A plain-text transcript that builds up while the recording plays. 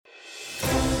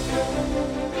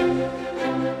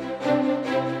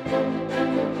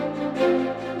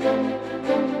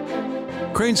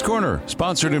Crane's Corner,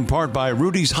 sponsored in part by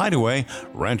Rudy's Hideaway,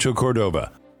 Rancho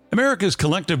Cordova. America's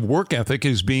collective work ethic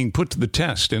is being put to the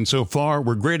test, and so far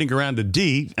we're grading around a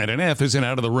D, and an F isn't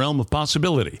out of the realm of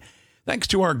possibility. Thanks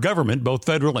to our government, both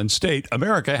federal and state,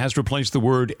 America has replaced the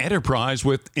word enterprise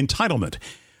with entitlement.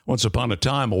 Once upon a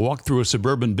time, a walk through a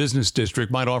suburban business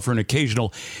district might offer an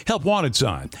occasional help wanted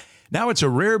sign. Now it's a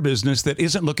rare business that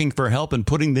isn't looking for help and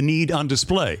putting the need on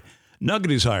display.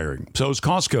 Nugget is hiring, so is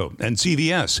Costco and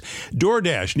CVS.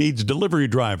 DoorDash needs delivery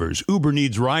drivers. Uber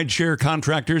needs rideshare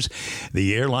contractors.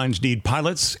 The airlines need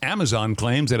pilots. Amazon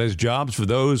claims it has jobs for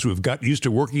those who have got used to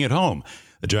working at home.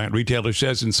 The giant retailer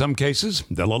says in some cases,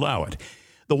 they'll allow it.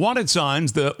 The wanted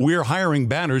signs, the "We're hiring"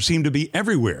 banners seem to be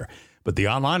everywhere. But the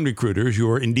online recruiters,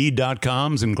 your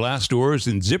Indeed.coms and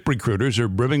Glassdoors and ZipRecruiters, are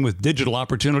brimming with digital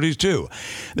opportunities too.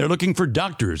 They're looking for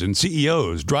doctors and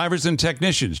CEOs, drivers and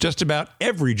technicians. Just about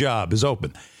every job is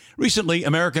open. Recently,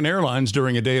 American Airlines,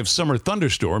 during a day of summer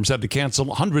thunderstorms, had to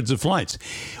cancel hundreds of flights.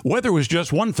 Weather was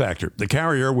just one factor. The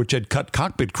carrier, which had cut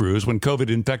cockpit crews when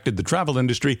COVID infected the travel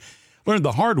industry, learned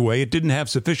the hard way it didn't have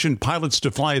sufficient pilots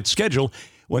to fly its schedule.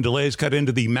 When delays cut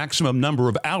into the maximum number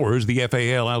of hours, the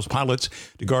FAA allows pilots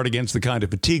to guard against the kind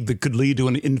of fatigue that could lead to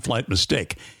an in-flight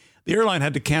mistake. The airline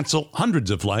had to cancel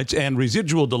hundreds of flights, and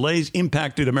residual delays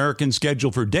impacted Americans'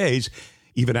 schedule for days,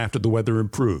 even after the weather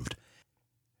improved.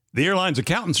 The airline's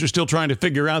accountants are still trying to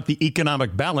figure out the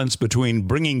economic balance between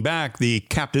bringing back the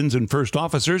captains and first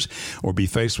officers or be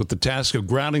faced with the task of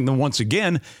grounding them once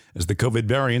again as the COVID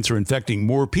variants are infecting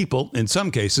more people, in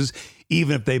some cases,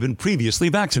 even if they've been previously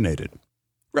vaccinated.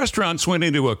 Restaurants went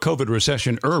into a COVID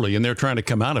recession early, and they're trying to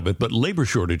come out of it, but labor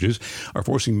shortages are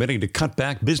forcing many to cut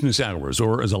back business hours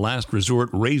or, as a last resort,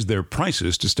 raise their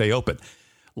prices to stay open.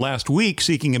 Last week,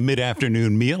 seeking a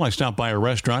mid-afternoon meal, I stopped by a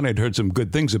restaurant I'd heard some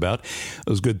good things about.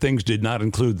 Those good things did not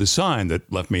include the sign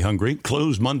that left me hungry: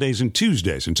 closed Mondays and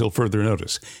Tuesdays until further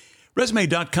notice.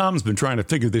 Resume.com's been trying to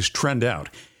figure this trend out.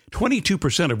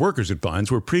 22% of workers, it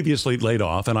finds, were previously laid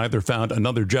off and either found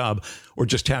another job or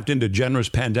just tapped into generous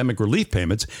pandemic relief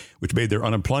payments, which made their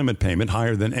unemployment payment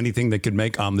higher than anything they could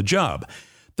make on the job.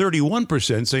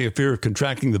 31% say a fear of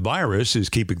contracting the virus is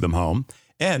keeping them home.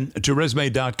 And to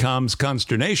Resume.com's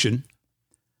consternation,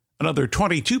 another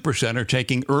 22% are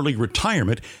taking early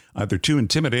retirement, either too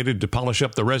intimidated to polish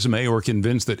up the resume or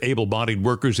convinced that able-bodied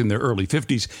workers in their early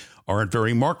 50s aren't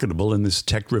very marketable in this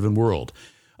tech-driven world.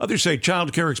 Others say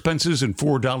childcare expenses and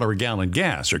 $4 a gallon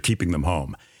gas are keeping them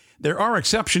home. There are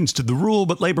exceptions to the rule,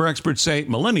 but labor experts say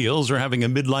millennials are having a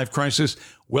midlife crisis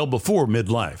well before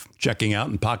midlife, checking out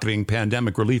and pocketing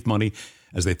pandemic relief money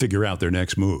as they figure out their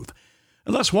next move.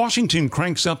 Unless Washington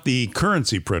cranks up the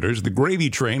currency printers, the gravy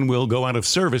train will go out of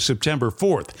service September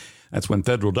 4th. That's when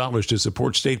federal dollars to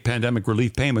support state pandemic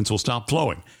relief payments will stop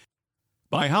flowing.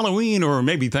 By Halloween or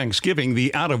maybe Thanksgiving,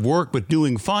 the out-of-work but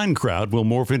doing fine crowd will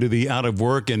morph into the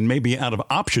out-of-work and maybe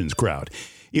out-of-options crowd.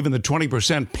 Even the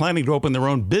 20% planning to open their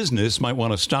own business might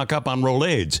want to stock up on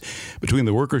Rolaids. Between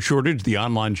the worker shortage, the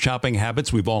online shopping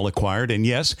habits we've all acquired, and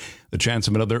yes, the chance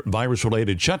of another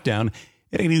virus-related shutdown,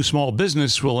 any new small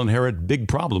business will inherit big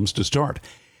problems to start.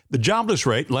 The jobless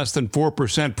rate, less than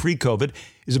 4% pre-COVID,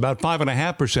 is about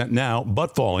 5.5% now,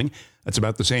 but falling. That's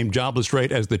about the same jobless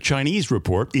rate as the Chinese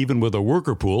report, even with a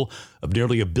worker pool of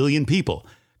nearly 1 billion people.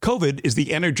 COVID is the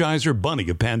Energizer Bunny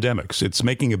of pandemics. It's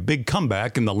making a big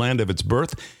comeback in the land of its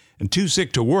birth. And too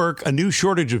sick to work, a new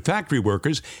shortage of factory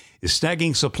workers is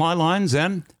snagging supply lines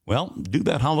and, well, do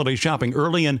that holiday shopping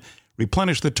early and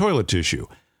replenish the toilet tissue.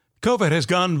 COVID has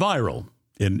gone viral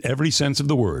in every sense of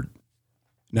the word.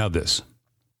 Now this.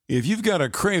 If you've got a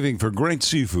craving for great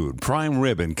seafood, prime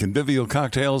rib, and convivial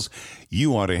cocktails,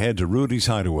 you want to head to Rudy's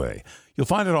Hideaway. You'll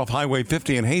find it off Highway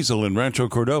 50 in Hazel in Rancho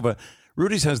Cordova.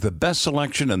 Rudy's has the best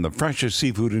selection and the freshest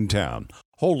seafood in town.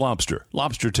 Whole lobster,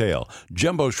 lobster tail,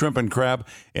 jumbo shrimp and crab,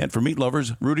 and for meat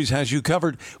lovers, Rudy's has you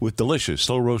covered with delicious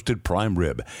slow-roasted prime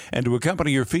rib. And to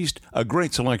accompany your feast, a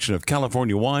great selection of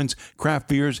California wines, craft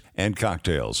beers, and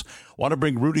cocktails. Want to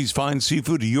bring Rudy's fine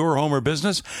seafood to your home or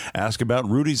business? Ask about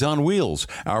Rudy's on Wheels,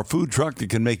 our food truck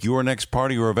that can make your next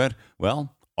party or event,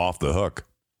 well, off the hook.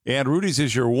 And Rudy's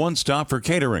is your one-stop for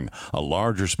catering, a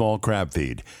large or small crab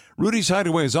feed. Rudy's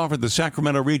Hideaway has offered the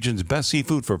Sacramento region's best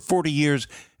seafood for 40 years,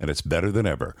 and it's better than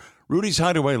ever. Rudy's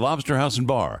Hideaway Lobster House and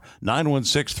Bar,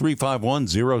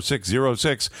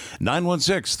 916-351-0606,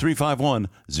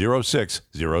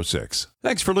 916-351-0606.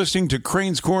 Thanks for listening to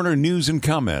Crane's Corner News and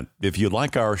Comment. If you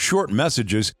like our short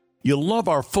messages, you'll love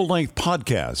our full-length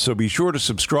podcast, so be sure to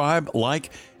subscribe, like,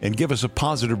 and give us a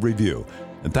positive review.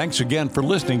 And thanks again for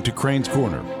listening to Crane's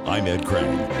Corner. I'm Ed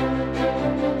Crane.